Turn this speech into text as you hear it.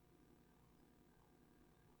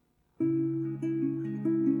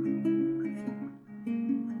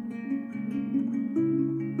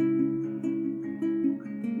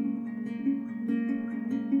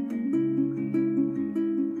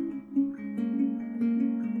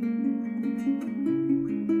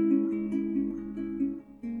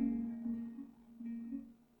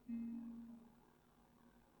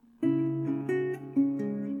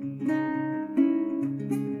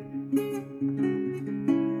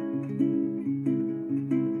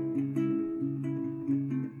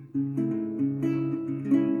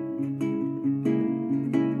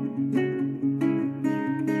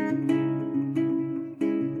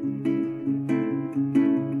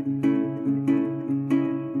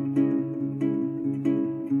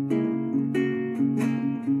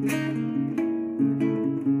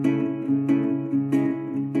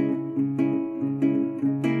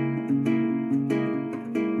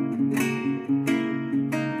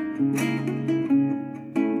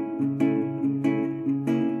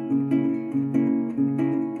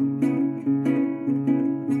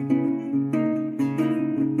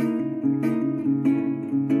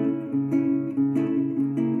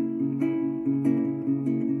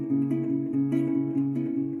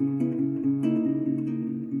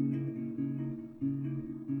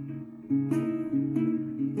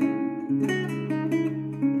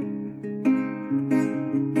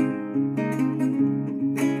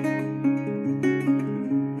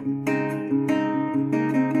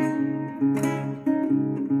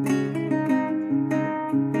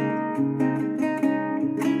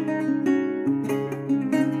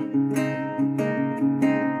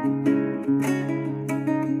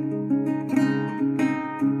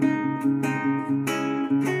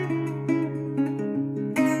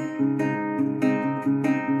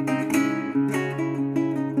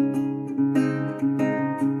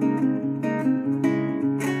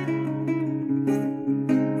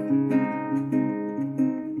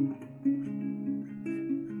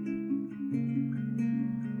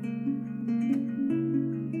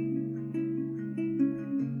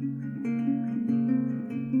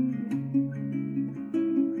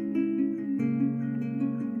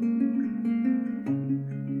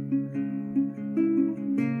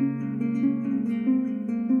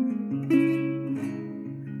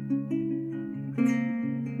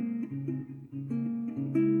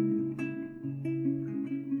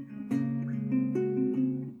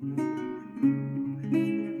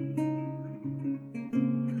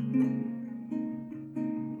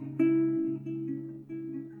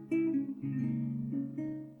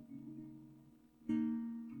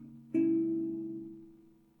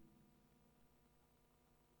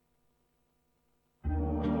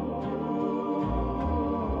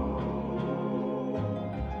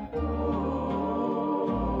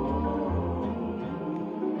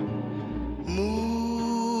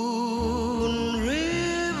Moon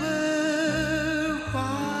River,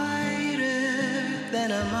 whiter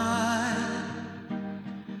than a mile.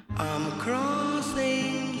 I'm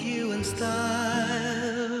crossing you in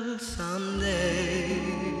style someday.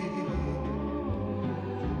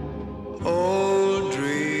 Old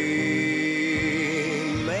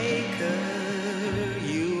dream maker,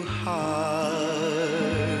 you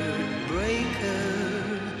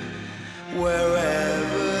heartbreaker,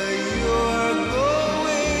 wherever you're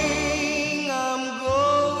going, I'm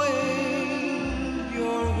going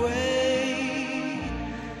your way.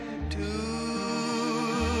 Two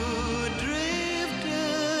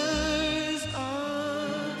drifters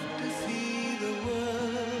off to see the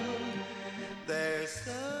world. There's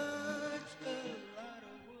such a lot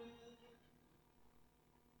of world.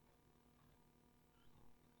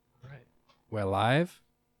 Right. We're live.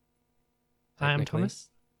 Hi, I'm Technically. Thomas.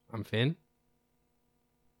 I'm Finn.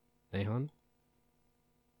 Nahon.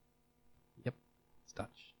 Yep. It's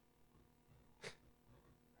Dutch.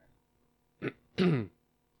 And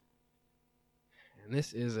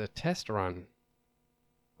this is a test run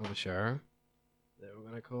of a show that we're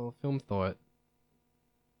going to call Film Thought.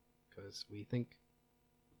 Because we think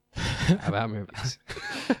about movies.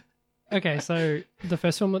 Okay, so the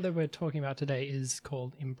first film that we're talking about today is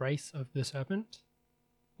called Embrace of the Serpent,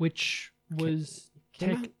 which was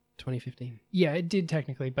Came out 2015. yeah, it did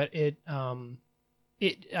technically, but it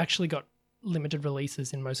actually got limited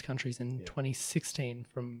releases in most countries in 2016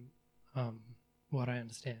 from what I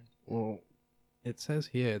understand. Well, it says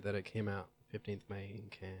here that it came out 15th May in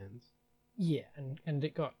Cannes. Yeah, and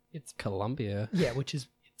it's Colombia, which is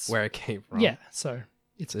it's where it came from. yeah, so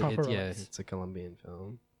it's So proper yeah, release. it's a Colombian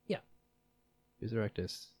film. Yeah. Who's the director?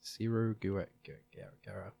 Ciro Guerra.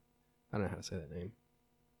 I don't know how to say that name.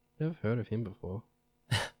 Never heard of him before.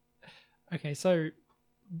 Okay, so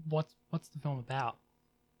what's the film about?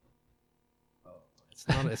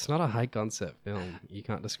 It's not a high concept film. You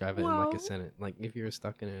can't describe it in like a Well- sentence. Like if you were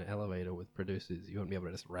stuck in an elevator with producers, you wouldn't be able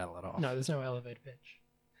to just rattle it off. No, there's no elevator pitch.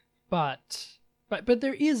 But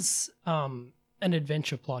there is an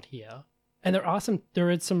adventure plot here, and there are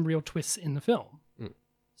some real twists in the film. Mm.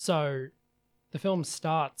 So the film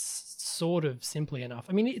starts sort of simply enough.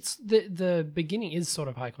 I mean, it's the beginning is sort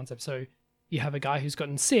of high concept. So you have a guy who's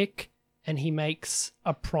gotten sick, and he makes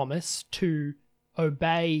a promise to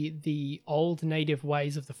obey the old native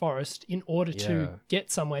ways of the forest in order Yeah. to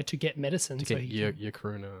get somewhere to get medicine, To so get he can,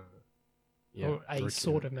 Yakruna. or a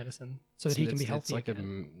sort of medicine, so that he can be healthy. It's like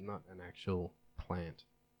again. not an actual plant.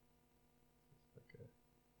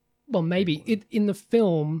 Well, maybe one. in the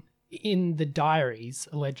film, in the diaries,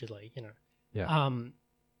 allegedly, Yeah.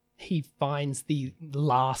 he finds the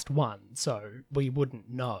last one, so we wouldn't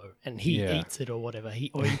know, and he Yeah. eats it or whatever. He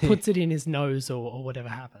puts it in his nose or whatever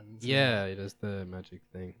happens. Yeah, it is the magic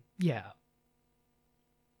thing. yeah,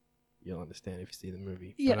 You'll understand if you see the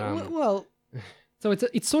movie. yeah. But, Well, so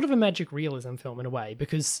it's sort of a magic realism film in a way,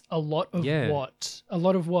 because a lot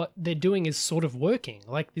of what they're doing is sort of working.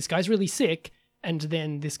 Like, this guy's really sick, and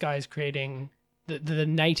then this guy's creating the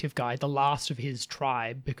native guy, the last of his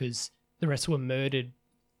tribe, because the rest were murdered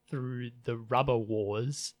through the rubber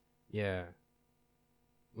wars. yeah.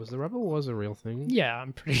 Was the rubber wars a real thing? Yeah,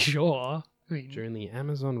 I'm pretty sure. I mean, During the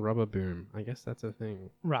Amazon rubber boom. I guess that's a thing.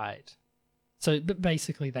 right. So, but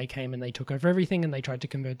basically, they came and they took over everything, and they tried to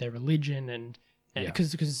convert their religion, and Yeah.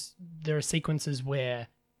 because there are sequences where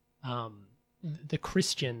the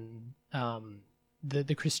Christian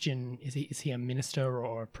the Christian is he a minister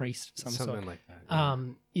or a priest of some Something sort, like that. Yeah.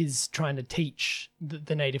 is trying to teach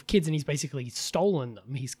the native kids, and he's basically stolen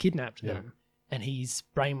them. He's kidnapped Yeah. them, and he's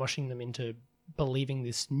brainwashing them into believing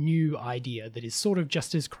this new idea that is sort of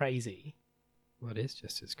just as crazy. Well, it is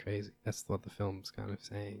just as crazy. That's what the film's kind of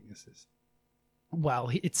saying. This is Well,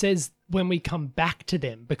 it says when we come back to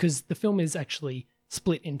them, because the film is actually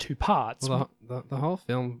split in two parts. well, the whole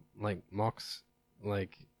film like mocks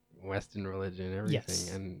like Western religion and everything,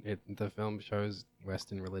 Yes. and the film shows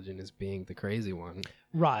Western religion as being the crazy one.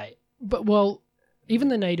 Right. But, well, even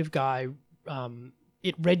the native guy,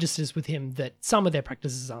 it registers with him that some of their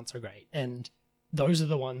practices aren't so great. And those are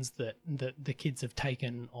the ones that the kids have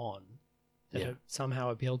taken on that Yeah. have somehow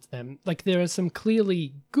appealed to them. Like, there are some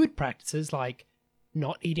clearly good practices, like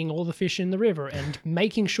not eating all the fish in the river and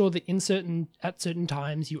making sure that at certain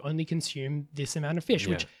times you only consume this amount of fish,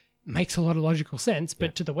 which Yeah. makes a lot of logical sense.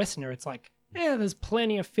 But Yeah. to the Westerner, it's like, yeah, there's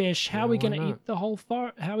plenty of fish. How Yeah, are we why going to not? eat the whole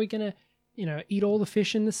forest? How are we going to, eat all the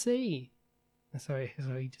fish in the sea? And so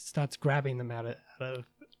he just starts grabbing them out of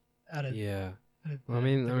Yeah. out of Well, I the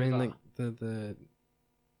mean, river. like the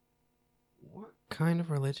what kind of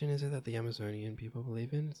religion is it that the Amazonian people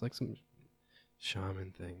believe in? It's like some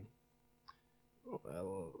shaman thing.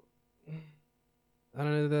 Well, I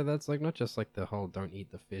don't know. That's like not just like the whole don't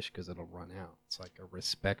eat the fish because it'll run out. It's like a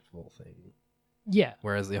respectful thing. Yeah.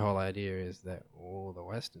 Whereas the whole idea is that all the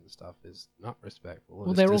Western stuff is not respectful.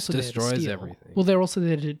 Well, It they're just also there to destroys steal. everything. Well, they're also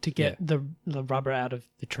there to get Yeah. the rubber out of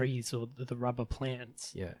the trees or the rubber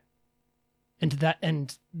plants. Yeah.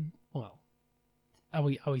 And well, are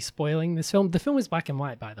we spoiling this film? The film is black and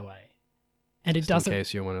white, by the way, and it Just doesn't. in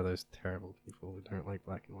case you're one of those terrible people who don't like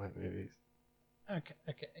black and white movies. Okay.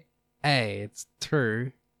 Hey, it's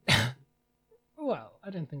true. Well, I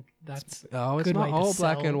don't think that's. Oh, it's good not way to all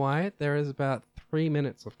black sell. and white. There is about 3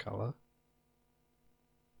 minutes of color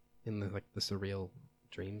in the surreal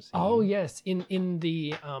dream scene. Oh yes, in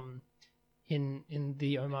the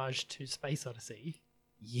homage to Space Odyssey.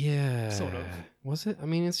 Yeah. Sort of. Was it? I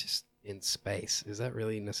mean, it's just in space. Is that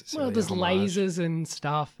really necessarily? Well, there's a homage? lasers and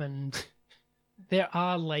stuff, and there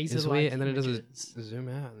are It's laser weird, like and then it does images. a zoom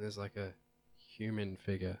out, and there's like a human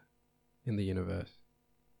figure in the universe.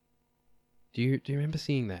 Do you remember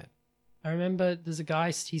seeing that? I remember there's a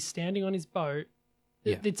guy. He's standing on his boat.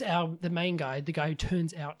 Yeah. It's the main guy, the guy who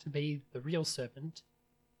turns out to be the real serpent.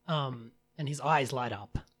 And his eyes light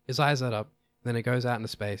up. His eyes light up, then it goes out into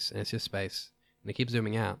space, and it's just space, and it keeps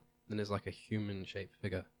zooming out. Then there's like a human-shaped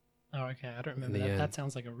figure. Oh, okay. I don't remember the that. end. That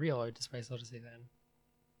sounds like a real Ode to Space Odyssey then.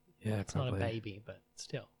 Yeah, It's probably. not a baby, but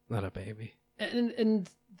still. Not a baby. And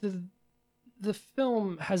the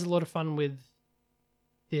film has a lot of fun with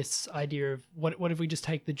this idea of what if we just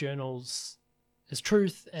take the journals as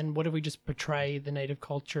truth, and what if we just portray the native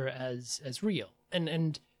culture as real?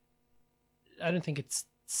 And I don't think it's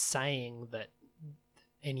saying that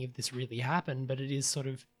any of this really happened, but it is sort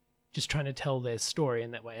of just trying to tell their story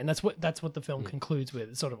in that way. And that's what the film concludes with.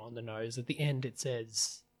 It's sort of on the nose. At the end, it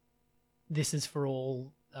says, "This is for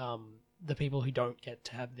all the people who don't get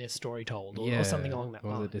to have their story told," or something along that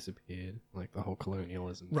or line. they disappeared, like the whole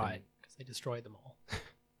colonialism thing. Right, because they destroyed them all.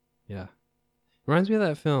 Yeah. Reminds me of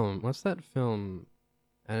that film. What's that film?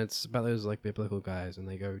 And it's about those like biblical guys, and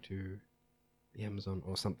they go to the Amazon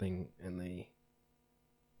or something, and they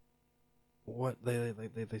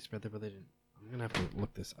spread their religion. I'm gonna have to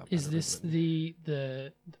look this up. Is this the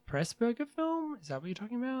Pressburger film? Is that what you're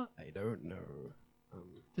talking about? I don't know.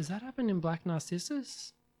 Does that happen in Black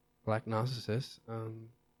Narcissus? Black Narcissus.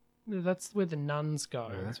 No, that's where the nuns go.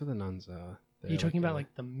 No, that's where the nuns are. Are They're you talking about the-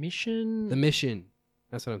 like the mission? the mission?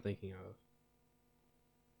 That's what I'm thinking of.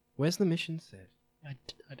 Where's the mission set? I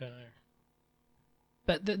don't know.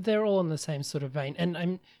 But they're all in the same sort of vein,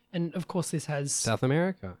 and of course this has South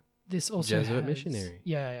America. this also Jesuit has- missionary.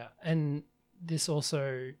 Yeah, and this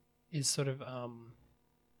also is sort of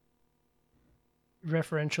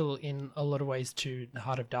referential in a lot of ways to the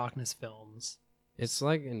Heart of Darkness films. It's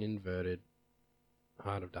like an inverted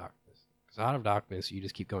Heart of Darkness. Because Heart of Darkness, you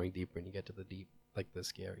just keep going deeper, and you get to the deep, like the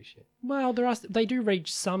scary shit. Well, they do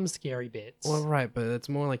reach some scary bits. Well, right, but it's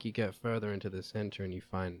more like you get further into the center, and you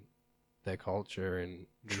find their culture and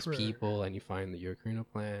these True. people, and you find the Yokruna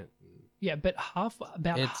plant. And Yeah, but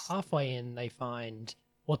It's- halfway in, they find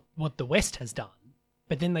what the West has done,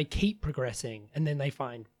 but then they keep progressing, and then they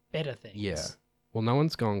find better things. yeah. Well, no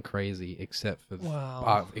one's gone crazy except for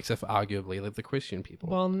Wow. except for arguably like the Christian people.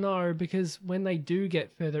 Well, no, because when they do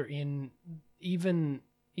get further in, even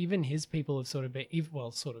his people have sort of been,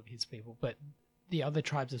 sort of his people, but the other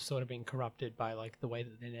tribes have sort of been corrupted by like the way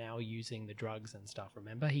that they're now using the drugs and stuff.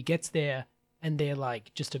 Remember, he gets there and they're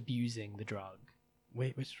like just abusing the drug.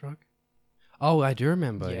 Wait, which drug? Oh, I do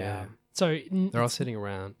remember. Yeah, So they're all sitting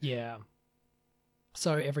around. yeah.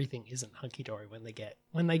 So everything isn't hunky dory when they get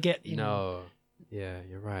in. No. Yeah,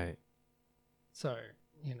 you're right. So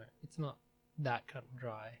it's not that cut and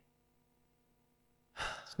dry.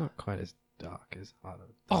 It's not quite as dark as Heart of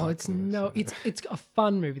Oh, Darkness. it's a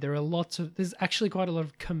fun movie. There's actually quite a lot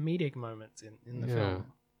of comedic moments in the Yeah.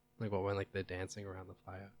 film. Like what, when like they're dancing around the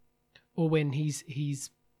fire. Or when he's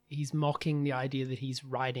mocking the idea that he's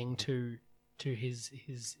writing to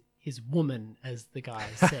his woman, as the guy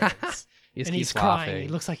says. He just And he's keeps crying. He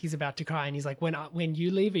laughing. looks like he's about to cry, and he's like, "When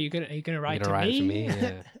you leave, are you gonna You're write gonna to me?"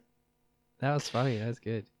 Yeah. That was funny. That was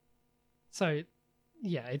good. So,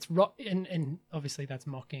 yeah, it's and obviously that's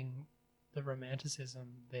mocking the romanticism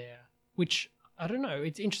there, which I don't know.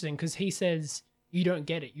 It's interesting because he says you don't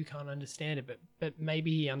get it, you can't understand it, but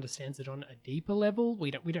maybe he understands it on a deeper level. We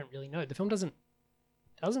don't really know. The film doesn't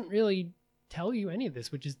really tell you any of this,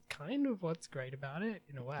 which is kind of what's great about it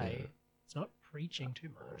in a way. Yeah. It's not preaching too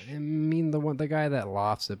much. I mean, the guy that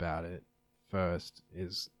laughs about it first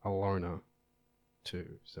is a loner,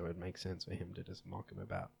 too. So it makes sense for him to just mock him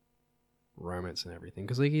about romance and everything,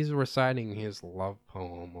 because like he's reciting his love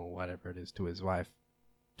poem or whatever it is to his wife,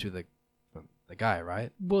 to the guy,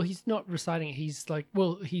 right? Well, he's not reciting it. He's like,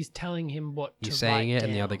 well, he's telling him what He's to saying write it,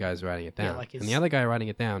 and the down. other guy's writing it down. like And the other guy writing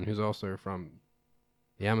it down, who's also from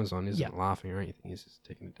the Amazon, isn't Yeah. laughing or anything. He's just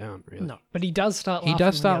taking it down, really. No, but he does start. He laughing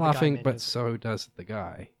does when start the other guy laughing, but mentions it. so does the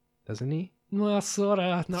guy, doesn't he? Well, sort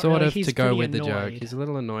of. Not Sort really. of He's to go pretty with the joke. annoyed. He's a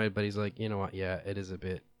little annoyed, but he's like, you know what? Yeah, it is a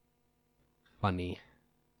bit funny.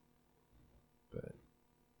 But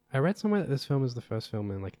I read somewhere that this film is the first film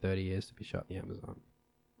in like 30 years to be shot in the Amazon.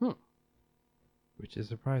 Hmm. Which is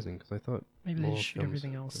surprising because I thought Maybe they more just shoot films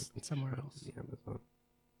everything would else be somewhere shot else. in the Amazon.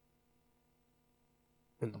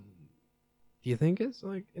 And do you think it's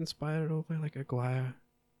like inspired at all by like Aguirre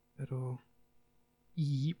at all?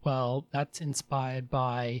 Well, that's inspired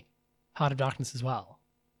by Heart of Darkness as well.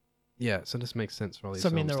 Yeah, so this makes sense for all these So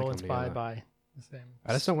I films mean, they're to all come inspired together. by the same.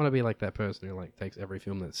 I just don't want to be like that person who like takes every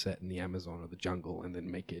film that's set in the Amazon or the jungle and then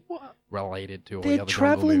make it Well, related to all they're the other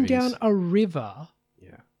traveling jungle down movies. a river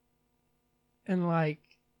Yeah, and like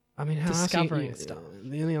I mean, how else discovering stuff.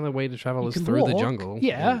 The only other way to travel you is can through the walk, jungle.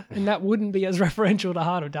 Yeah, and that wouldn't be as referential to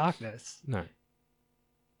Heart of Darkness. No.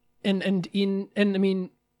 And I mean,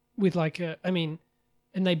 with like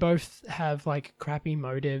and they both have like crappy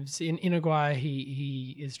motives. In Aguirre,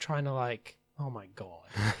 he is trying to like, oh my god,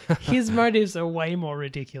 his motives are way more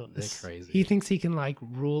ridiculous. They're crazy. He thinks he can like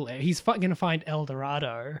rule. He's gonna find El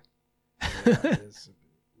Dorado. Yeah, it's a bit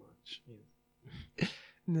much.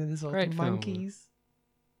 And then there's all Great the film. monkeys.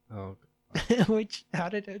 Oh, Which how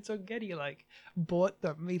did Herzog get? He like bought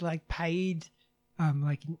them. He like paid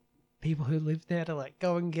like people who lived there to like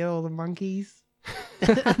go and get all the monkeys.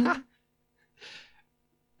 I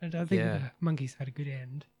don't think Yeah. the monkeys had a good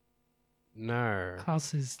end. no.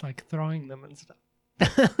 Klaus is like throwing them and stuff.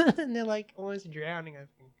 And they're like almost drowning, I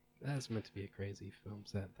think. That's meant to be a crazy film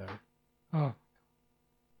set, though. Oh.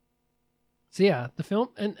 So yeah, the film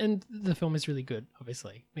and the film is really good,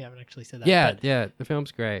 obviously. We haven't actually said that. Yeah, but- yeah. The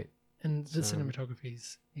film's great. and the So- cinematography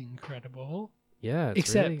is incredible. Yeah, it's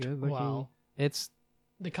Except, really good looking. well, It's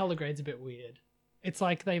the color grade's a bit weird. It's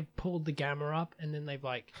like they've pulled the gamma up and then they've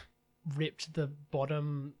like ripped the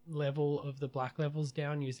bottom level of the black levels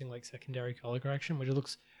down using like secondary color correction, which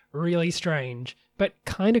looks really strange, but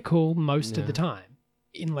kind of cool most of the Yeah. time,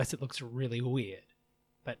 unless it looks really weird.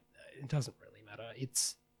 But it doesn't really matter.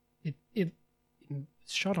 It's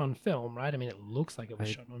shot on film, right? I mean, it looks like it was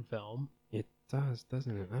shot on film. it does,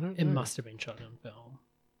 doesn't it? I don't It know. must have been shot on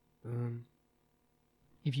film.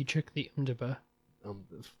 If you check the IMDb,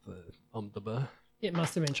 the it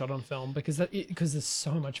must have been shot on film because there's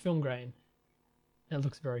so much film grain. It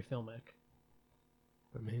looks very filmic.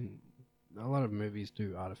 I mean, a lot of movies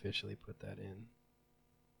do artificially put that in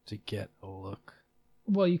to get a look.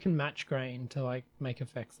 Well, you can match grain to like make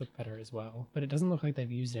effects look better as well, but it doesn't look like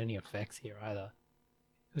they've used any effects here either.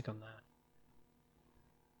 Click on that.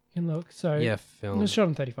 You can look. So Yeah, it film. was shot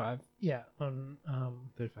on 35. Yeah, on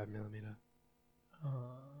 35mm.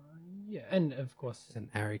 yeah, and of course An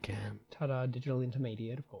Aricam. Tada Digital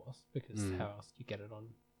Intermediate, of course, because Mm. how else do you get it on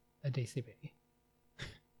a DCB?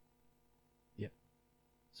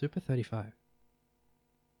 Super 35.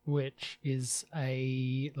 Which is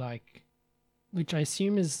which I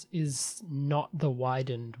assume is not the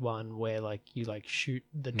widened one where like you like shoot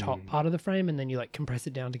the top part of the frame and then you like compress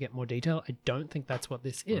it down to get more detail. I don't think that's what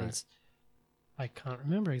this is. Right. I can't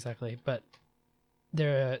remember exactly, but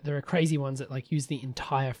there are crazy ones that like use the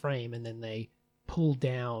entire frame and then they pull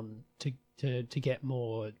down to get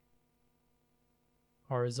more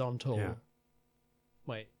horizontal. Yeah.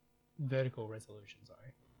 Wait, vertical resolution. Sorry.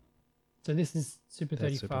 So this is Super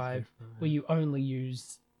That's 35, Super 35. where you only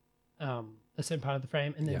use a certain part of the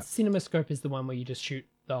frame, and then Yeah. CinemaScope is the one where you just shoot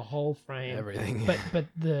the whole frame. Everything.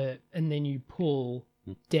 And then you pull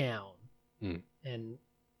down Mm. and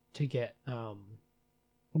to get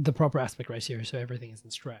the proper aspect ratio, so everything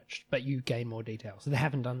isn't stretched, but you gain more detail. So they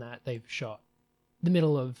haven't done that. They've shot the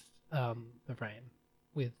middle of the frame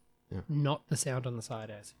with Yeah. not the sound on the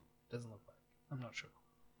side as it doesn't look like. I'm not sure.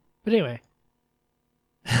 But anyway,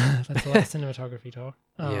 that's a lot of cinematography talk.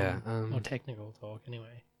 Yeah, or technical talk.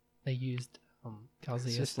 Anyway, they used It's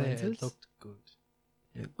Calzius just that lenses. it looked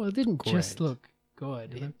good. Well, it didn't just great. look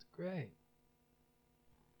good. It looked great.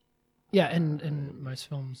 Yeah, and most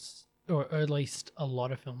films, or at least a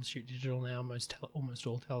lot of films, shoot digital now. Almost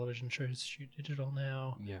all television shows shoot digital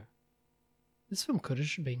now. Yeah. This film could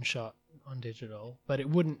have been shot on digital, but it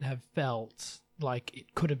wouldn't have felt like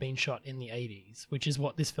it could have been shot in the 80s, which is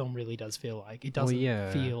what this film really does feel like. It doesn't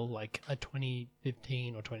yeah. feel like a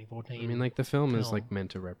 2015 or 2014. I mean, like the film is film. like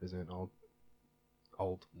meant to represent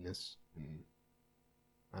oldness. And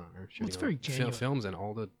I don't know, shooting it's very genuine. films and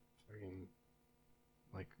older fucking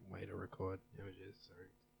like way to record images. So.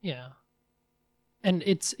 Yeah. And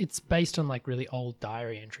it's based on like really old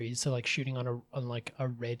diary entries, so like shooting on like a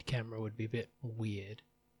red camera would be a bit weird.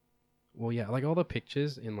 Well, yeah, like all the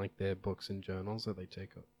pictures in like their books and journals that they take,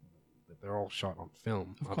 they're all shot on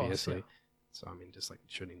film, Of course, obviously. yeah. So I mean, just like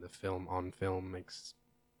shooting the film on film makes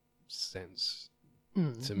sense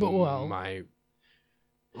to But well, my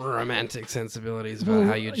romantic sensibilities about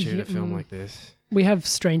how you'd shoot a film like this. we have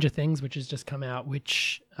Stranger Things, which has just come out,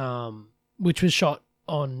 which was shot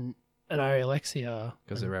on an Arri Alexia.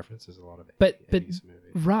 Because it references a lot of But 80s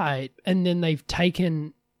movies. right, and then they've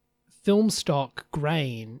taken film stock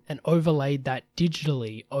grain and overlaid that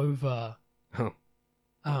digitally over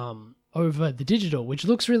over the digital, which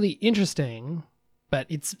looks really interesting, but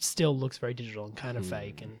it still looks very digital and kind of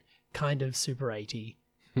fake and kind of super 80.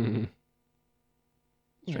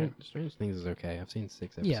 Strange Things is okay. I've seen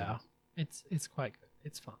 6 episodes. Yeah, it's quite good.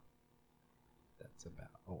 It's fun. That's about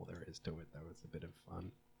all there is to it, though. It's a bit of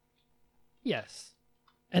fun. Yes.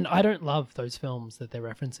 And I don't love those films that they're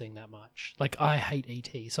referencing that much. Like, I hate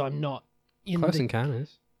E.T., so I'm not in Close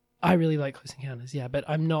Encounters. I really like Close Encounters, yeah, but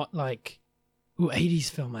I'm not like, ooh, 80s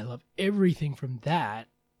film, I love everything from that.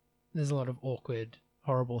 There's a lot of awkward,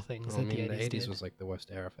 horrible things that the 80s did. was like the worst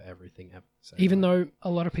era for everything ever. So Even though a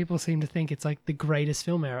lot of people seem to think it's like the greatest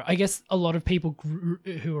film era. I guess a lot of people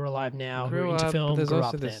who are alive now, who are into film, there's grew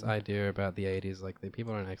also up this then. idea about the 80s, like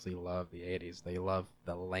people don't actually love the 80s. They love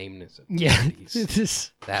the lameness of the Yeah,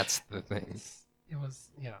 80s. That's the thing. it was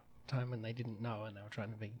a time when they didn't know and they were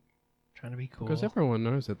trying to be cool. Because everyone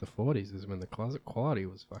knows that the 40s is when the closet quality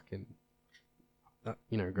was fucking,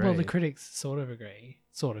 great. Well, the critics sort of agree.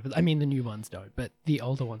 Sort of. I mean, the new ones don't, but the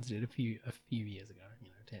older ones did a few years ago.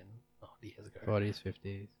 10 years ago. 40s,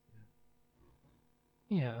 50s.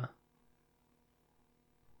 Yeah.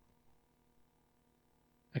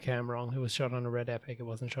 Okay, I'm wrong. It was shot on a Red Epic. It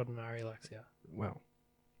wasn't shot on Arri Alexia. Well,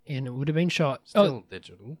 And it would have been shot. still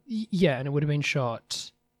digital. Yeah, and it would have been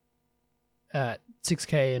shot at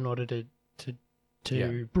 6K in order to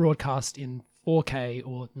Yeah. broadcast in 4K,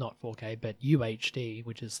 or not 4K, but UHD,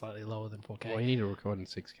 which is slightly lower than 4K. Well, you need to record in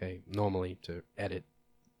 6K normally to edit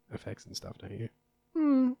effects and stuff, don't you?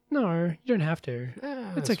 No, you don't have to.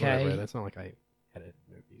 It's okay. Whatever. That's not like I edit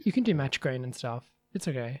movies. You can do match grain and stuff. It's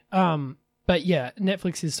okay. But yeah,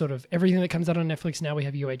 Netflix is sort of everything that comes out on Netflix now. We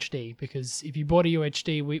have UHD because if you bought a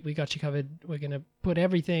UHD, we got you covered. We're gonna put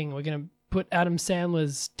everything. We're gonna put Adam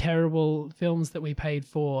Sandler's terrible films that we paid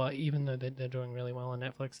for, even though they're doing really well on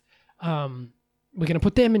Netflix. We're gonna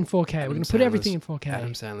put them in 4K. We're gonna put everything in 4K.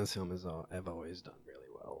 Adam Sandler's films have always done really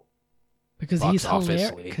well. Because Box he's hilarious.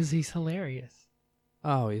 office-ly. Because he's hilarious.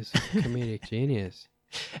 Oh, he's a comedic genius.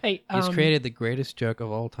 Hey, He's created the greatest joke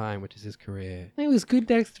of all time, which is his career. He was good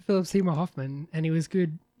next to Philip Seymour Hoffman, and he was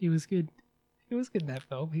good. He was good in that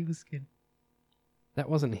film. He was good. That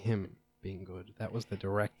wasn't him being good. That was the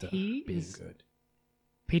director He being is- good.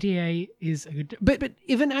 PTA is a good, but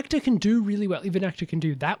if an actor can do really well, if an actor can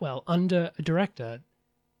do that well under a director,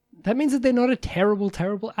 that means that they're not a terrible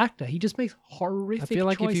actor. He just makes horrific I feel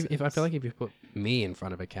like choices. if you put me in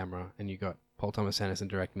front of a camera and you got Paul Thomas Anderson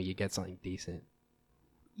direct me, you get something decent.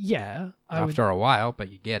 yeah, After a while, but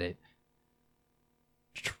you get it.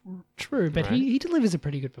 true, but Right. he delivers a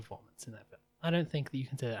pretty good performance in that film. I don't think that you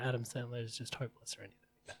can say that Adam Sandler is just hopeless or anything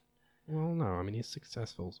like that. Well, no, I mean he's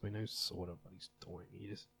successful, so he knows sort of what he's doing.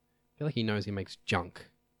 I feel like he knows he makes junk,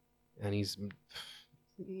 and he's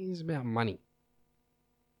about money.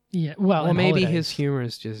 Yeah, well, Or and maybe holidays. his humor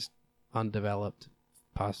is just undeveloped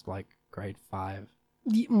past like grade 5.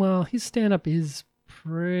 Well, his stand-up is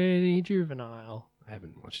pretty juvenile. I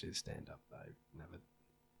haven't watched his stand up.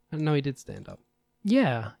 I didn't know he did stand up.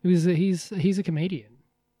 Yeah, he's a comedian.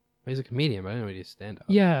 He's a comedian, but I didn't know he did stand up.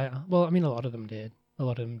 Yeah, well, I mean, a lot of them did. A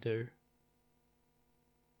lot of them do.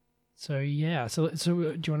 So yeah, so do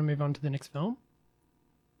you want to move on to the next film?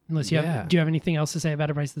 Unless you Yeah. do you have anything else to say about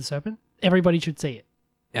Embrace of the Serpent? Everybody should see it.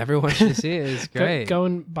 Everyone should see it. It's great. Go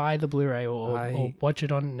and buy the Blu-ray or I- watch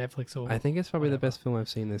it on Netflix or. I think it's probably the whatever. best film I've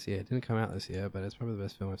seen this year. It didn't come out this year, but it's probably the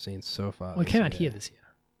best film I've seen so far. Well, it this came out year. here this year.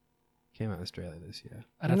 Came out in Australia this year.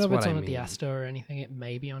 I don't know That's if it's what on I at the mean. Astor or anything. It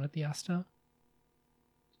may be on at the Astor.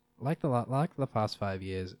 Like the past 5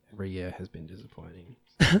 years, every year has been disappointing.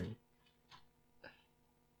 So,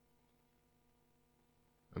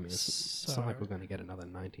 I mean, it's not like So- we're going to get another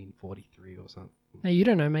 1943 or something. Now you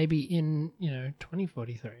don't know. Maybe in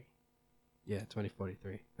 2043. Yeah,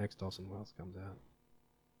 2043. Next Dawson Wells comes out.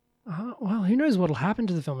 Well, who knows what'll happen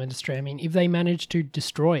to the film industry? I mean, if they manage to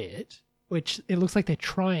destroy it, which it looks like they're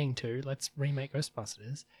trying to, let's remake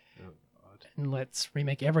Ghostbusters. Oh God. out. and let's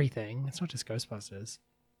remake everything. It's not just Ghostbusters.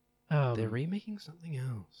 They're remaking something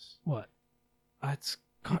else. What? It's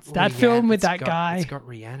got It's that film with it's that got- guy. It's got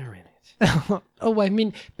Rihanna in it. Oh, I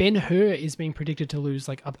mean, Ben-Hur is being predicted to lose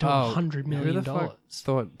like up to $100 Who million. the fuck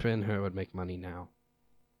thought Ben-Hur would make money now?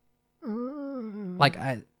 Mm.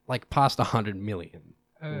 Like past 100 million.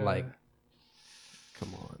 Uh, Like,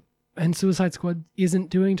 come on. And Suicide Squad isn't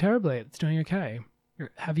doing terribly. It's doing okay.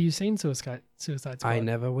 Have you seen Suicide Squad? I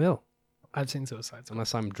never will. I've seen Suicide Squad.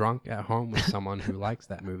 Unless I'm drunk at home with someone who likes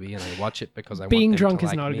that movie and I watch it because I Being want them drunk to is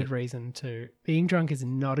like not me. a good reason to. Being drunk is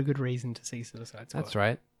not a good reason to see Suicide Squad. That's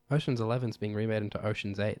right. Ocean's 11's being remade into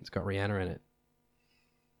Ocean's 8. It's got Rihanna in it.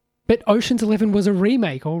 But Ocean's 11 was a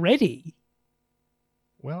remake already.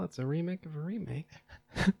 Well, it's a remake of a remake.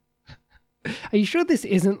 Are you sure this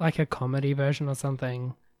isn't like a comedy version or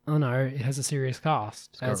something? Oh no, it has a serious cast.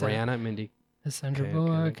 It's got Has Rihanna, Mindy Sandra Okay,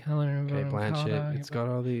 Bullock, okay. Helena K. Bonham Blanchett. Carter. It's got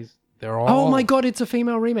all these. They're all. Oh my god, it's a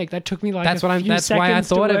female remake. That took me like That's a what I'm. few That's why I seconds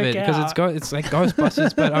to thought of work it because out. it's like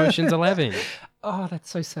Ghostbusters but Ocean's 11. Oh, that's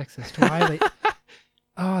so sexist. Why are they...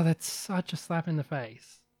 Oh, that's such a slap in the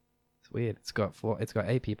face. It's weird. It's got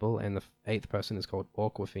 8 people and the 8th person is called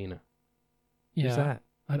Awkwafina. Yeah, Who's that?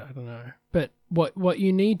 I don't know. But what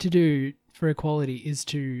you need to do for equality is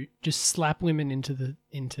to just slap women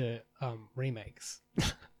into remakes.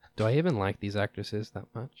 Do I even like these actresses that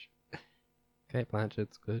much? Kate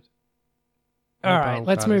Blanchett's good. All Bonham right,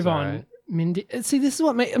 let's Carter's move on. alright. Mindy, see, this is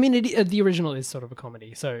what the original is sort of a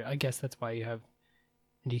comedy, so I guess that's why you have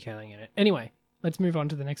Mindy Kaling in it. Anyway, let's move on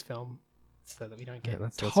to the next film so that we don't get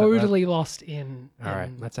let's have totally lost in. All right,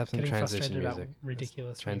 let's have some getting transition frustrated about music.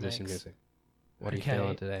 ridiculous Transition remakes. music. What are you Okay.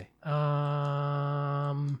 feeling today?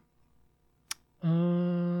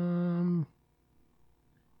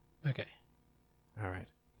 Okay. All right.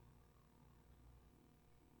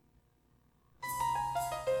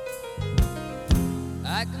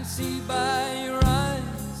 I can see by your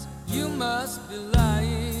eyes you must be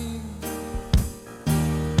lying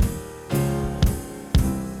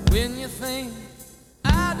when you think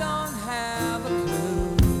I don't have a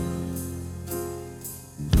clue.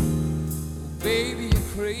 Baby, you're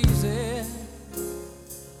crazy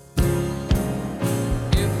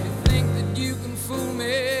if you think that you can fool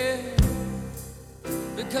me,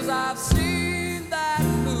 because I've seen that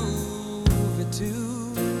movie too.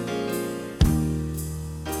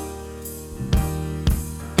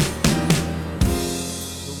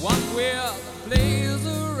 The one where the players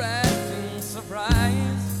are acting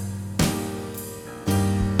surprised,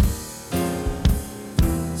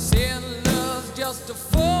 saying love's just a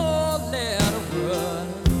four-letter word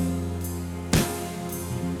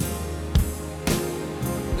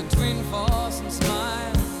between force and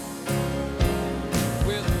smile,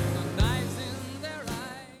 with the knives in their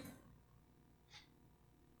eyes.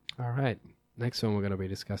 All right. Next one we're going to be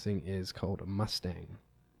discussing is called Mustang.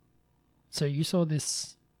 So you saw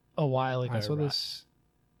this a while ago. I saw right? this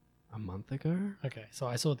a month ago. Okay, so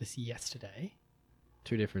I saw this yesterday.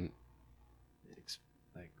 2 different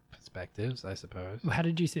perspectives, I suppose. How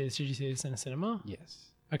did you see this? Did you see this in a cinema?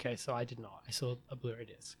 Yes. Okay, so I did not. I saw a Blu-ray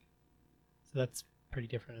disc. So that's pretty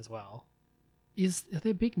different as well. Are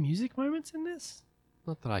there big music moments in this?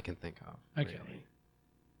 Not that I can think of. Okay. Really.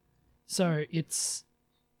 So it's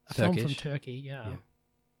a film from Turkish? Turkey, yeah. Yeah.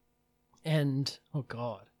 And oh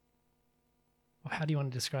god. Well, how do you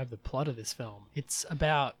want to describe the plot of this film? It's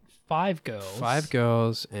about 5 girls. 5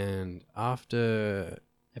 girls, and after,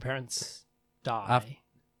 Their parents die.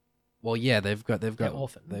 well, yeah, they've got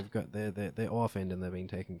orphaned. They're orphaned and they're being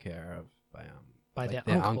taken care of by by like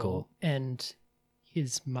their uncle and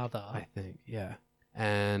his mother. I think, yeah.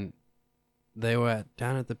 And they were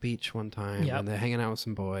down at the beach one time, Yep. and they're hanging out with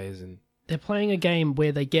some boys, and They're playing a game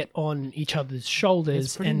where they get on each other's shoulders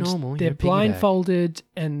It's pretty and normal, they're yeah, piggyback. blindfolded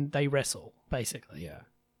and they wrestle, basically. yeah.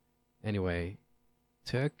 Anyway,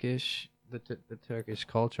 the Turkish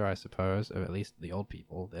culture, I suppose, or at least the old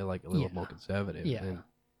people, they're like a little Yeah. more conservative. Yeah. And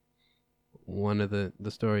one of the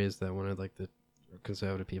story is that one of like the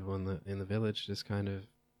conservative people in the village just kind of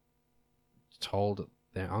told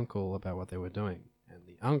their uncle about what they were doing, and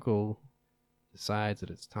the uncle decides that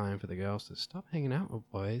it's time for the girls to stop hanging out with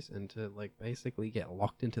boys and to like basically get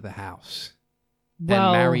locked into the house and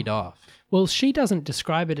married off. Well, she doesn't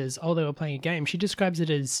describe it as, oh, they were playing a game. She describes it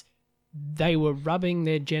as they were rubbing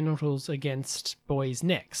their genitals against boys'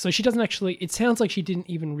 necks. So she doesn't actually, it sounds like she didn't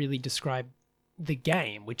even really describe the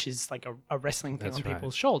game, which is like a wrestling thing That's on right.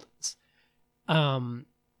 people's shoulders.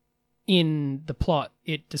 In the plot,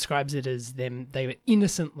 it describes it as they were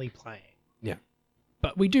innocently playing. Yeah.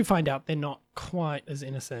 But we do find out they're not quite as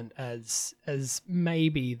innocent as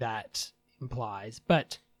maybe that implies.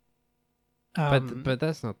 But But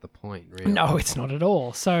that's not the point, really. No, it's not at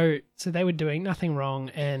all. So they were doing nothing wrong,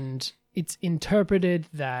 and it's interpreted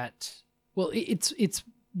that, well, it's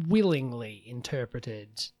willingly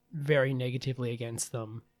interpreted very negatively against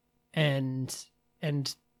them, and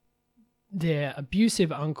their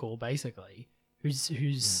abusive uncle, basically,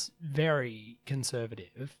 who's very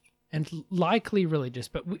conservative and likely religious,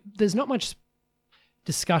 but there's not much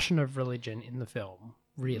discussion of religion in the film,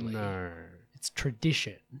 really. No. It's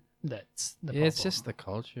tradition that's the problem. It's just the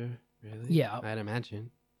culture, really. Yeah. I'd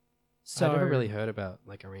imagine. So I never really heard about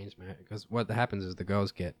like arranged marriage, because what happens is the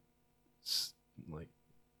girls get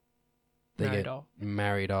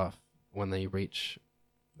married off when they reach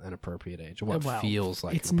an appropriate age, or what feels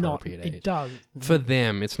like an appropriate age. It does. For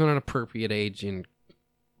them, it's not an appropriate age in.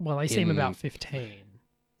 Well, they seem about 15.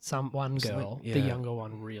 One girl, like, yeah. the younger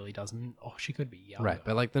one, really doesn't. Oh, she could be younger. Right,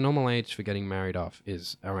 but like the normal age for getting married off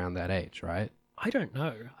is around that age, right? I don't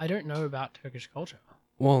know. I don't know about Turkish culture.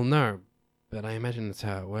 Well, no, but I imagine that's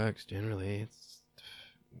how it works generally. It's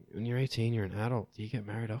when you're 18, you're an adult. Do you get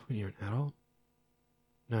married off when you're an adult?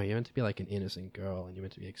 No, you're meant to be like an innocent girl, and you're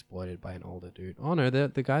meant to be exploited by an older dude. Oh no,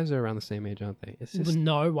 the guys are around the same age, aren't they? It's just...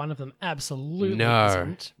 No, one of them absolutely No.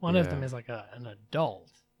 isn't. One of them is like an adult.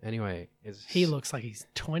 Anyway, he looks like he's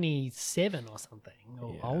 27 or something,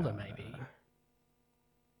 or older maybe.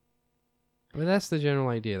 But that's the general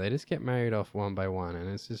idea. They just get married off one by one, and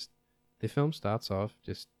it's just the film starts off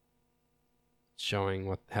just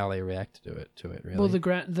showing how they react to it. Really. Well,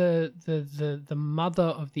 the mother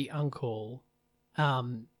of the uncle,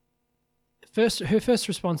 her first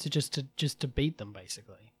response is just to beat them,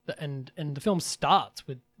 basically, and the film starts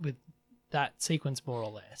with that sequence more or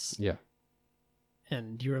less. Yeah.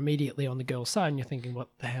 And you're immediately on the girl's side, and you're thinking, "What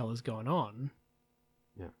the hell is going on?"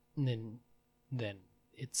 Yeah. And then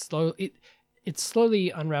it slowly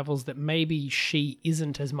unravels that maybe she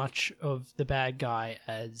isn't as much of the bad guy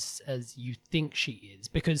as you think she is,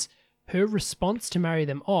 because her response to marry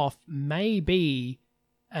them off may be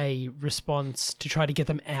a response to try to get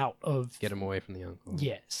them away from the uncle.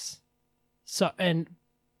 Yes. So, and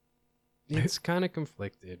it's kind of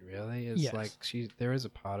conflicted, really. It's like there is a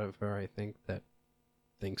part of her, I think, that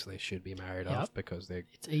thinks they should be married off because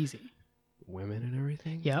it's easy. Women and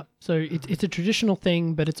everything. Yeah. So it's a traditional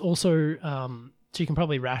thing, but it's also so you can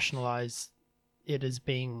probably rationalize it as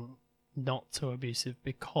being not so abusive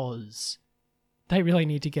because they really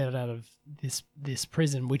need to get it out of this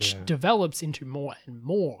prison, which develops into more and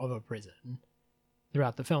more of a prison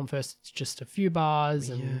throughout the film. First, it's just a few bars,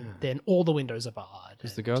 and then all the windows are barred.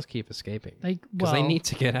 Because the girls keep escaping. Because they need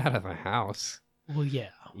to get out of the house. Well, yeah.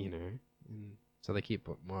 You know? So they keep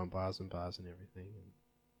putting more bars and bars and everything. And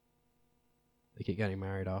they keep getting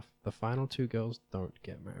married off. The final two girls don't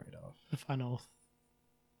get married off. The final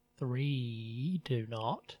 3 do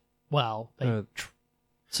not. Well, they...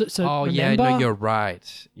 So oh, remember, yeah, no, you're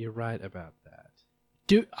right. You're right about that.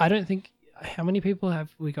 I don't think... How many people have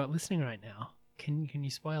we got listening right now? Can you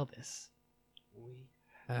spoil this? We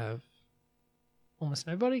have... Almost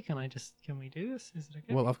nobody? Can we do this? Is it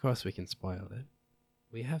okay? Well, of course we can spoil it.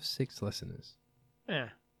 We have 6 listeners. Yeah.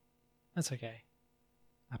 That's okay.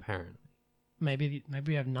 Apparently. Maybe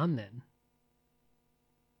we have none then.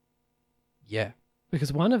 Yeah.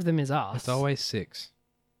 Because one of them is us. It's always 6.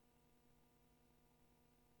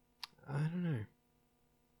 I don't know. It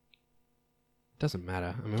doesn't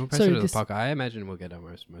matter. I mean, we'll post it to the podcast. I imagine we'll get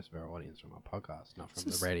most of our audience from our podcast, not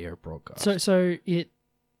from the radio broadcast. So it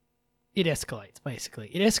escalates, basically.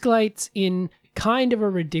 It escalates in kind of a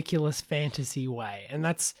ridiculous fantasy way. And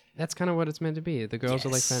that's kind of what it's meant to be. The girls are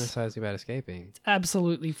like fantasizing about escaping. It's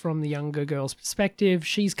absolutely from the younger girl's perspective.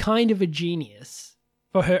 She's kind of a genius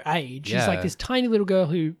for her age. She's like this tiny little girl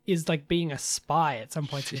who is like being a spy at some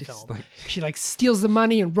points in the film. She like steals the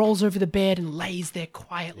money and rolls over the bed and lays there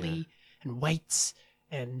quietly and waits.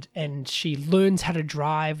 And she learns how to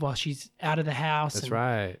drive while she's out of the house. That's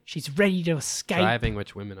right. She's ready to escape. Driving,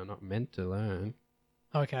 which women are not meant to learn.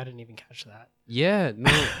 Okay, I didn't even catch that. Yeah,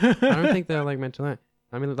 no, I don't think they're like meant to learn.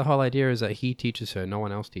 I mean, the whole idea is that he teaches her, no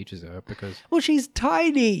one else teaches her because... Well, she's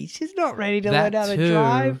tiny. She's not ready to learn how to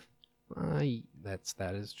drive.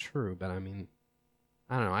 That is true, but I mean,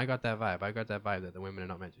 I don't know. I got that vibe. That the women are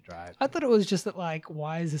not meant to drive. I thought it was just that, like,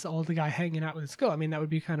 why is this older guy hanging out with this girl? I mean, that would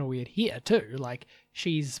be kind of weird here, too. Like,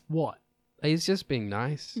 she's what? He's just being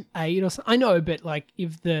nice. 8 or something. I know, but, like,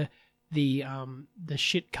 if the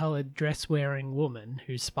shit-coloured dress-wearing woman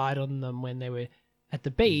who spied on them when they were at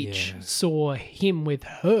the beach saw him with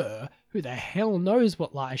her, who the hell knows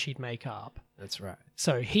what lie she'd make up. That's right.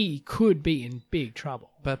 So he could be in big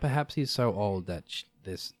trouble. But perhaps he's so old that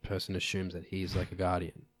this person assumes that he's like a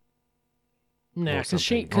guardian. No, or because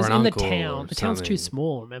something. because Or an in the uncle or town, the town's too something.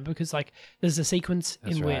 small. Remember, because like there's a sequence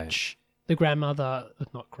That's in right. which the grandmother,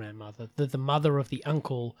 not grandmother, the mother of the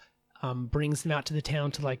uncle, brings them out to the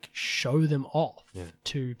town to like show them off Yeah.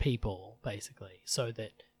 to people, basically, so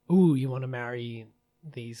that ooh, you want to marry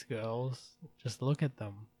these girls? Just look at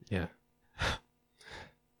them. Yeah.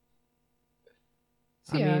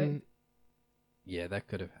 So, I yeah, mean, yeah, that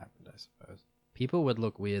could have happened, I suppose. People would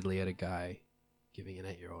look weirdly at a guy giving an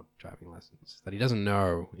 8-year-old driving lessons that he doesn't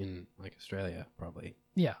know in like Australia, probably.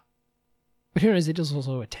 yeah. But who knows? It is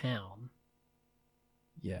also a town.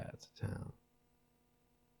 Yeah, it's a town.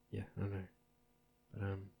 Yeah, I don't know. But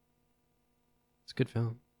it's a good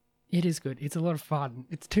film. It is good. It's a lot of fun.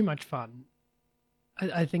 It's too much fun.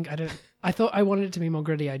 I think I don't. I thought I wanted it to be more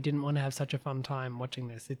gritty. I didn't want to have such a fun time watching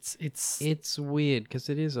this. It's weird because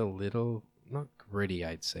it is a little not gritty,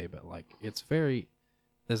 I'd say, but like it's very.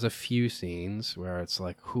 There's a few scenes where it's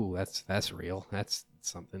like, "Ooh, that's real. That's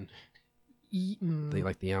something." They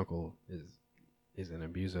like the uncle is an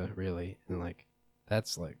abuser, really, and like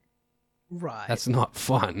that's like right. that's not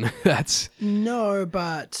fun. That's No,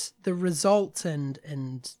 but the results and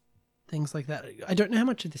things like that. I don't know how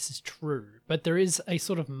much of this is true, but there is a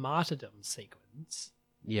sort of martyrdom sequence,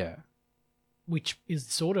 yeah, which is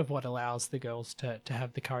sort of what allows the girls to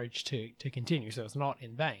have the courage to continue. So it's not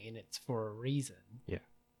in vain; it's for a reason. Yeah.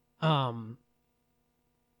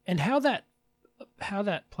 And how that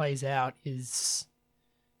plays out is,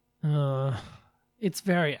 it's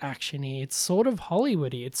very actiony. It's sort of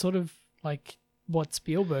Hollywoody. It's sort of like what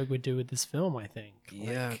Spielberg would do with this film, I think.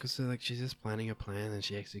 yeah, Like, because like she's just planning a plan and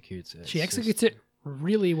she executes it. she It's executes just it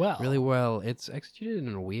really well. really well. It's executed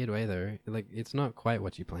in a weird way though. Like it's not quite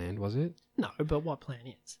what you planned, was it? No, but what plan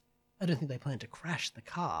is? I don't think they plan to crash the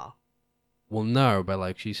car. Well, no, but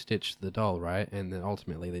like she stitched the doll, right? And then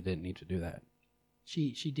ultimately they didn't need to do that.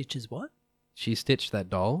 She ditches what? She stitched that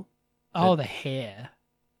doll. Oh, the hair.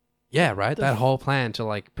 Yeah, right. The That f- whole plan to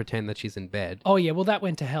like pretend that she's in bed. Oh yeah, well that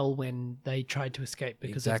went to hell when they tried to escape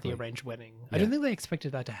because Exactly. of the arranged wedding. I Yeah. don't think they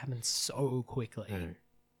expected that to happen so quickly. No.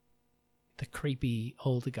 The creepy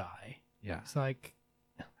older guy. Yeah. It's like,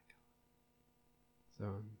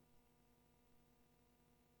 So.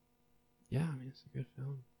 Yeah, I mean it's a good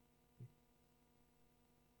film.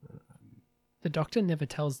 the doctor never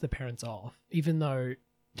tells the parents off, even though.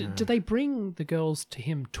 No. Do they bring the girls to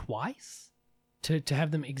him twice? To have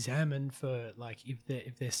them examined for like if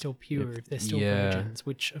they're still pure, if they're still yeah. virgins,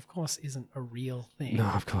 which of course isn't a real thing. No,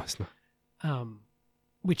 of course not.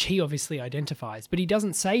 Which he obviously identifies, but he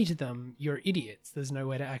doesn't say to them, "You're idiots." There's no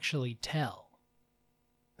way to actually tell.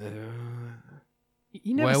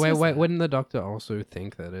 He never says Wait. that. Wouldn't the doctor also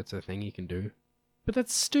think that it's a thing he can do? But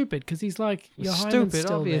that's stupid because he's like, "Your hymen's Stupid,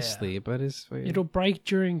 still obviously, there. but it's It'll break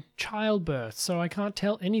during childbirth, so I can't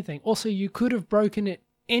tell anything." Also, you could have broken it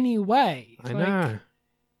anyway. I Like, know.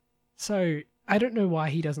 So I don't know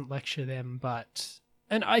why he doesn't lecture them,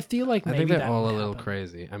 and I feel like I maybe think they're that all a would little happen.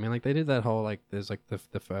 crazy. I mean, like they did that whole like there's like the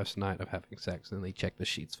first night of having sex and they check the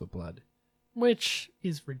sheets for blood. Which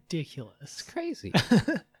is It's ridiculous. crazy.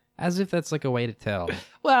 As if that's like a way to tell.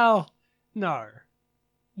 Well, no,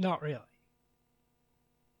 not really.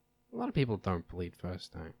 A lot of people don't bleed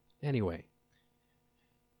first time. Anyway,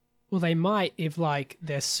 Well, they might if like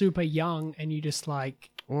they're super young and you just like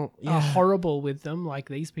well, are yeah. horrible with them, like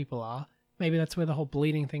these people are. Maybe that's where the whole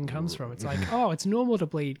bleeding thing comes from. It's like, oh, it's normal to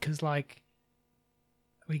bleed because like,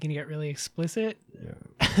 are we gonna get really explicit?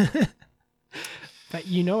 Yeah. But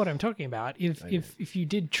you know what I'm talking about. If I know. if you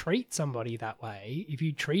did treat somebody that way, if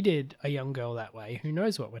you treated a young girl that way, who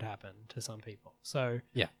knows what would happen to some people? So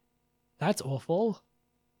Yeah. that's awful.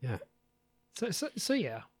 Yeah. So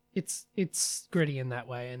yeah, it's gritty in that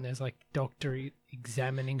way, and there's like doctor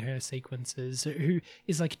examining her sequences, who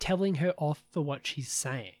is like telling her off for what she's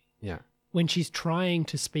saying Yeah. when she's trying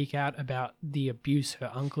to speak out about the abuse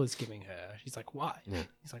her uncle is giving her. She's like, "Why?" Yeah.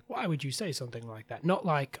 He's like, "Why would you say something like that?" Not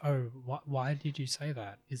like, "Oh, why did you say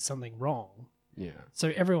that? Is something wrong?" Yeah.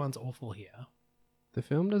 So everyone's awful here. The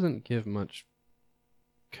film doesn't give much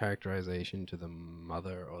characterization to the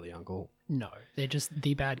mother or the uncle. No, they're just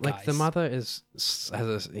the bad guys. Like the mother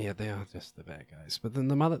yeah, they are just the bad guys. But then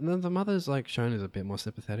the mother's like shown as a bit more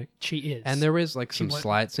sympathetic. She is, And there is like She some won't-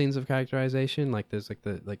 slight scenes of characterization. Like there's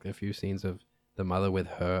like a few scenes of the mother with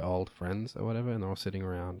her old friends or whatever, and they're all sitting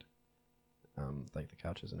around, like the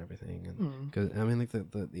couches and everything. And Mm. because I mean, like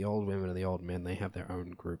the old women and the old men, they have their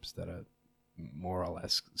own groups that are more or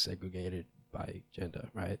less segregated by gender,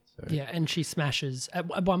 right? So Yeah, and she smashes.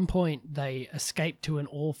 At one point, they escape to an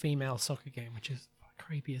all-female soccer game, which is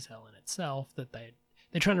creepy as hell in itself. That they're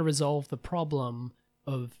trying to resolve the problem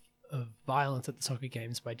of violence at the soccer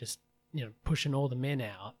games by just pushing all the men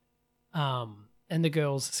out. And the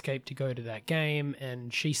girls escape to go to that game,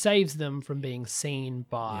 and she saves them from being seen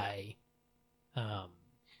by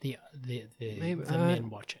the men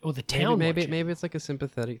watching, or the town maybe watching. it's like a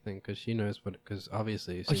sympathetic thing because she knows what, because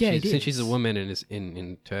obviously it since she's a is. woman and is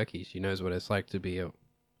in Turkey, she knows what it's like to be a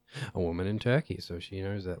woman in Turkey, so she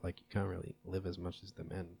knows that like you can't really live as much as the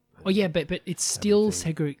men. Oh yeah, but it's still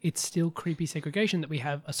everything. it's still creepy segregation that we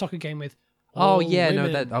have a soccer game with. Oh all yeah, no,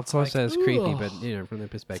 women. that of It's course like, that's creepy, ugh. but from their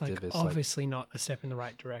It's perspective, like it's obviously not a step in the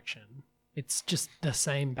right direction. It's just the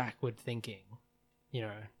same backward thinking,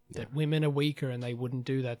 that women are weaker and they wouldn't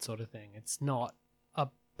do that sort of thing. It's not a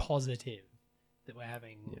positive that we're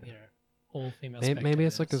having, all female. Maybe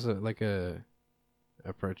it's spectators. like a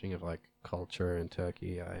approaching of like culture in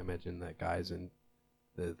Turkey. I imagine that guys in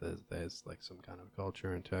there's like some kind of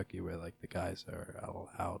culture in Turkey where like the guys are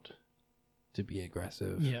allowed to be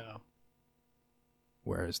aggressive, Yeah.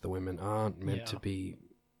 whereas the women aren't meant to Yeah. be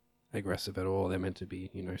aggressive at all. They're meant to be,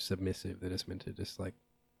 submissive. They're just meant to just like,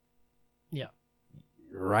 Yeah.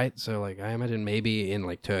 right. So like, I imagine maybe in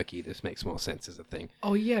like Turkey, this makes more sense as a thing.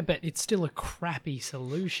 Oh yeah, but it's still a crappy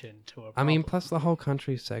solution to a problem. I mean, plus the whole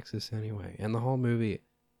country's sexist anyway, and the whole movie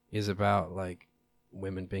is about like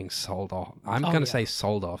women being sold off. I'm Oh, gonna yeah. say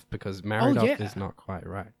sold off because married off yeah. is not quite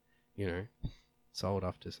right, sold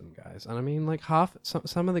off to some guys. And I mean, like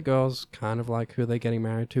some of the girls kind of like who they're getting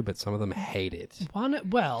married to, but some of them hate it. one of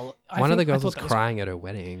the girls was thought that crying at her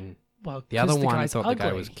wedding. well, The other 'cause one guy's thought the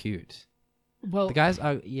guy was ugly. cute. Well, The guys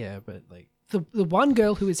are but like the one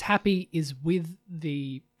girl who is happy is with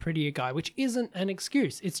the prettier guy, which isn't an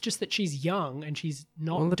excuse. It's just that she's young and she's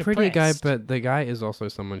not well, the depressed. pretty guy, but the guy is also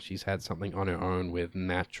someone she's had something on her own with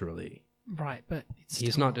naturally. Right, but it's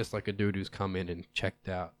He's still- not just like a dude who's come in and checked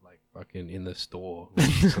out like fucking in the store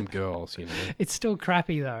with some girls, It's still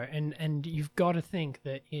crappy though, and you've got to think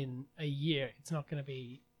that in a year it's not going to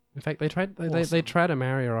be. In fact, they Awesome. try to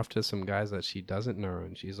marry her off to some guys that she doesn't know,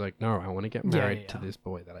 and she's like, "No, I want to get Yeah, married to yeah. this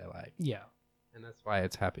boy that I like," Yeah, and that's why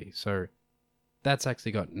it's happy. So that's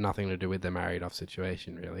actually got nothing to do with the married off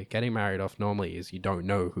situation, really. Getting married off normally is you don't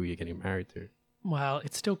know who you're getting married to. well,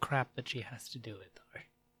 it's still crap that she has to do it though.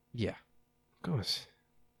 Yeah, of course.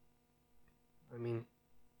 I mean,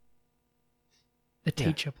 The Yeah.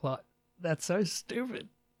 teacher plot. That's so stupid.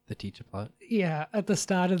 the teacher plot. Yeah, at the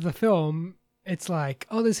start of the film, it's like,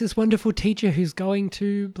 oh, there's this wonderful teacher who's going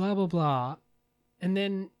to blah, blah, blah. And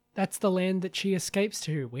then that's the land that she escapes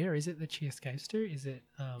to. Where is it that she escapes to? Is it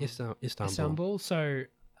Istanbul. Istanbul? So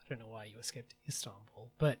I don't know why you escaped to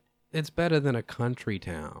Istanbul, but It's better than a country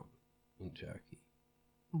town in Turkey.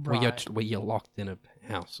 Where right. you're locked in a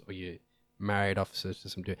house or you're married off to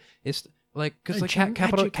some dude. It's like because like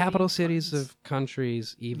Educating capital cities friends. of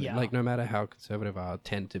countries, even Yeah. like no matter how conservative are,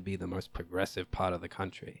 tend to be the most progressive part of the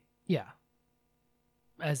country. Yeah.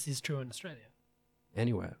 As is true in Australia.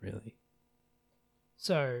 Anywhere really.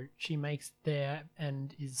 So she makes there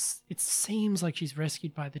and it seems like she's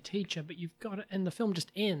rescued by the teacher, but you've got it, and the film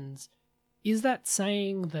just ends. Is that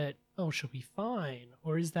saying that, oh, she'll be fine?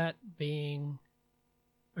 Or is that saying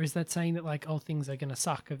that like, oh, things are going to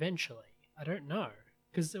suck eventually? I don't know.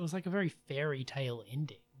 Because it was like a very fairy tale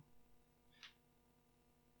ending.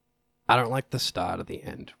 I don't like the start of the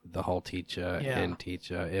end with the whole teacher Yeah. and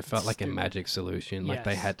teacher. It felt like stupid. a magic solution. Like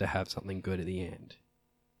they Yes. had to have something good at the end.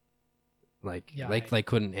 Like Yeah, they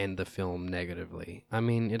couldn't end the film negatively. I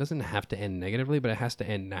mean, it doesn't have to end negatively, but it has to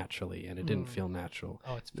end naturally, and it didn't feel natural.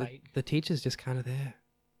 Oh, it's The, fake. the teacher's just kind of there.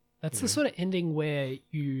 That's you the know. sort of ending where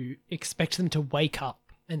you expect them to wake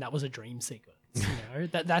up and that was a dream sequence.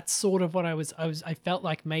 That's sort of what I felt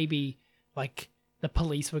like maybe like the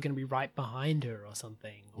police were going to be right behind her or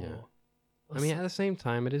something. Yeah. Or I mean, at the same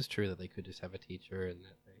time, it is true that they could just have a teacher and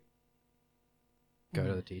that they go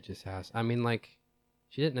to the teacher's house. I mean, like,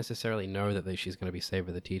 she didn't necessarily know that she's going to be saved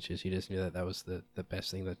with the teacher. She just knew that that was the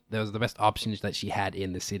best thing, that was the best option that she had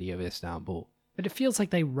in the city of Istanbul. But it feels like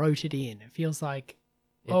they wrote it in. It feels like,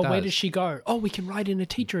 It where does. does she go? Oh, we can write in a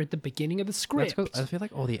teacher at the beginning of the That's script. 'cause I feel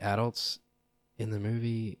like all the adults in the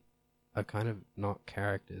movie are kind of not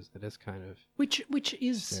characters. They're just kind of Which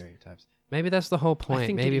is stereotypes. Maybe that's the whole point.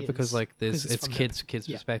 think it Maybe is, because like because it's it's from kids'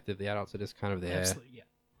 yeah. perspective. The adults are just kind of there. absolutely, yeah.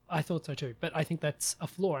 I thought so too. But I think that's a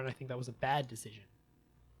flaw, and I think that was a bad decision.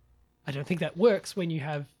 I don't think that works when you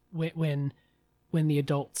have when the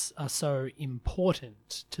adults are so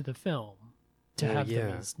important to the film to Well, have them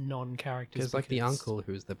yeah. as non-characters. Because like the uncle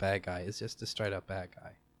who's the bad guy is just a straight up bad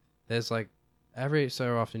guy. There's like every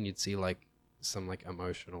so often you'd see like some like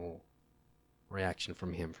emotional reaction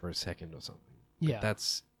from him for a second or something. But Yeah.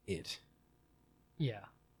 that's it. Yeah.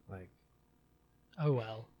 Like Oh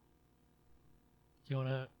well. you want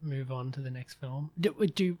to move on to the next film? Do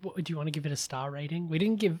you want to give it a star rating? We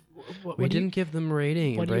didn't give. We didn't give them a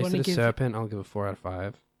rating. what do you Embrace wanna the give- Serpent. I'll give it 4 out of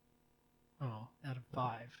 5. Oh, out of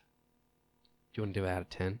 5. Do you want to do it out of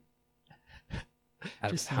 10?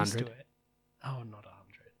 Out Just of used to 100? it. Oh, not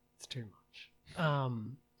 100. It's too much.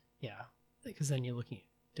 Yeah, because then you're looking at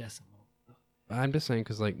decimal. I'm just saying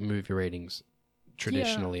because like movie ratings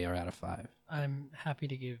traditionally are out of 5. I'm happy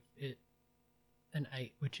to give it an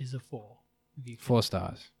 8, which is a 4. If you can, 4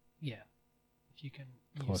 stars. Yeah, if you can.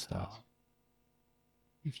 4 use stars. star.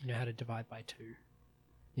 If you know how to divide by 2,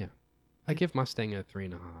 I give Mustang a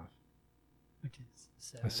 3.5. which is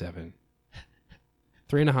 7. A 7.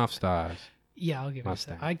 3.5 stars. Yeah, I'll give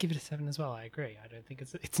Mustang. it. I give it a 7 as well. I agree. I don't think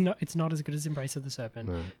it's not as good as Embrace of the Serpent,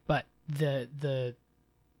 No. but the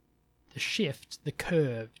shift, the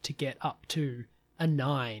curve to get up to a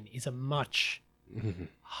 9 is a much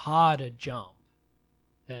harder jump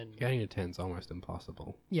than Getting a 10 is almost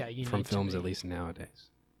impossible. yeah you From need to films be. at least nowadays.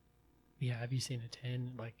 Yeah, have you seen a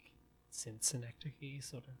 10 like since Synecdoche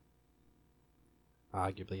sort of?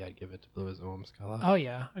 Arguably, I'd give it to Blue as Orm's Color. Oh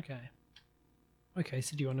yeah, okay. Okay,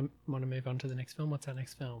 so do you want to move on to the next film? What's our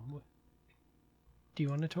next film? Do you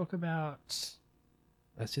want to talk about?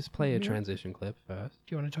 Let's just play a Yeah. transition clip first.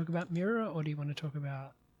 Do you want to talk about Mirror, or do you want to talk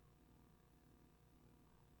about?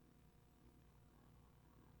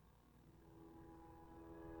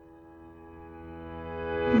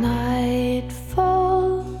 Night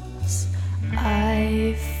falls,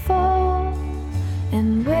 I fall,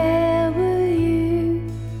 and where were you?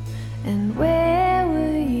 And where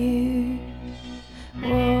were you?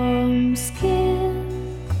 Warm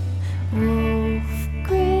skin, wolf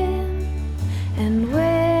grin, and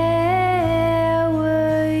where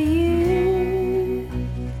were you?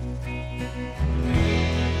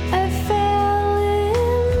 I fell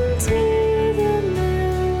into the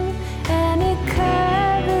moon, and it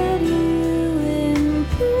covered you in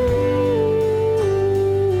blue.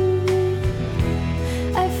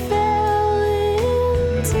 I fell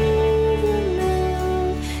into the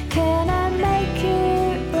moon. Can I make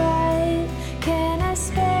it right? Can I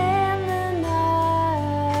spend the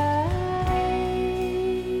night?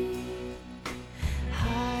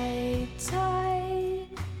 High tide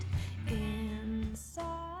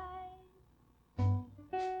inside.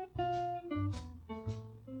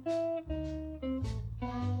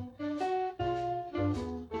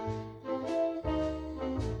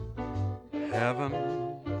 Heaven,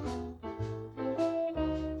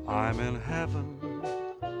 I'm in heaven,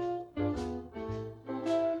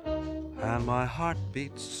 and my heart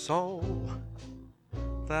beats so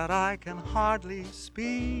that I can hardly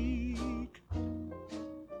speak,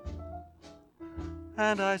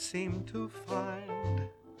 and I seem to find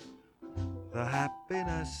the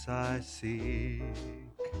happiness I seek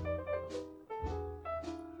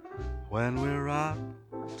when we're out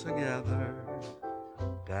together,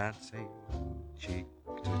 dancing cheek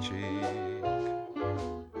to cheek.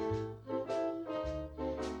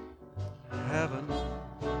 Heaven,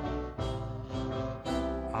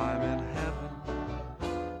 I'm in heaven,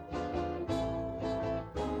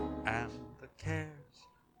 and the cares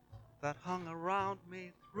that hung around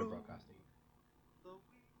me through the week.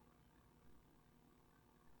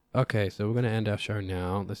 Okay, so we're going to end our show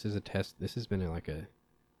now. This is a test. This has been like a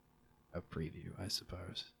preview, I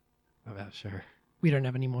suppose, of our show. We don't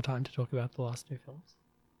have any more time to talk about the last 2 films,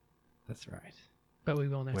 That's right. but we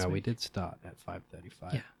will next Well, week. we did start at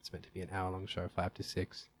 5:35. Yeah. It's meant to be an hour-long show, 5 to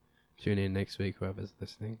 6. Tune in next week, whoever's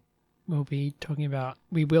listening. We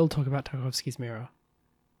will talk about Tarkovsky's Mirror,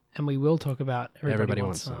 and we will talk about Everybody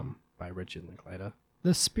Wants Some by Richard Linklater.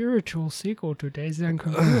 the spiritual sequel to Days and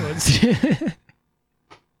Confused.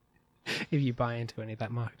 If you buy into any of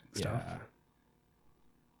that marketing stuff. Yeah.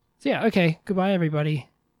 So yeah, okay. Goodbye, everybody.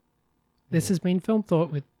 This has been Film Thought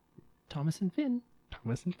with Thomas and Finn.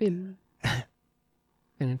 Thomas and Finn. Finn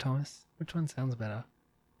and Thomas. Which one sounds better?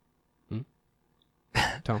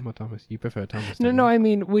 Tom or Thomas? You prefer Thomas? No, don't no. you? I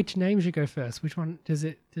mean, which name should go first? Which one does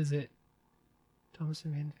it? Thomas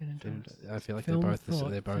and Finn and Finn- Thomas. I feel like Film they're both.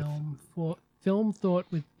 Thought, They're both. Film Thought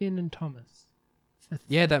with Finn and Thomas.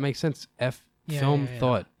 Yeah, that makes sense. Film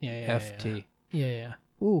Thought. Yeah. FT. Yeah.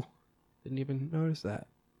 Ooh. Didn't even notice that.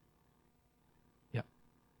 Yep.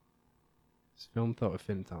 It's Film Thought with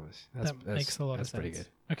Finn and Thomas. That's, That makes a lot of that's pretty sense.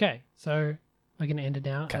 good. Okay, so we're gonna end it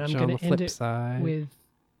now, Catch and you I'm on gonna the end flip it side. with.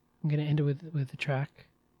 I'm gonna end it with the track.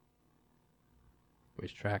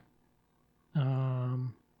 Which track?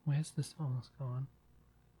 Where's the songs gone?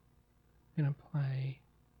 I'm gonna play.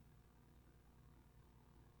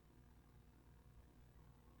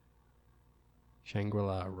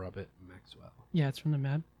 Shangri-La, Robert Maxwell. Yeah, it's from the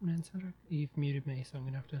Madman soundtrack. You've muted me, so I'm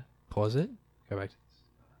gonna have to. Pause it. Go back to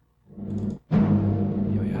this.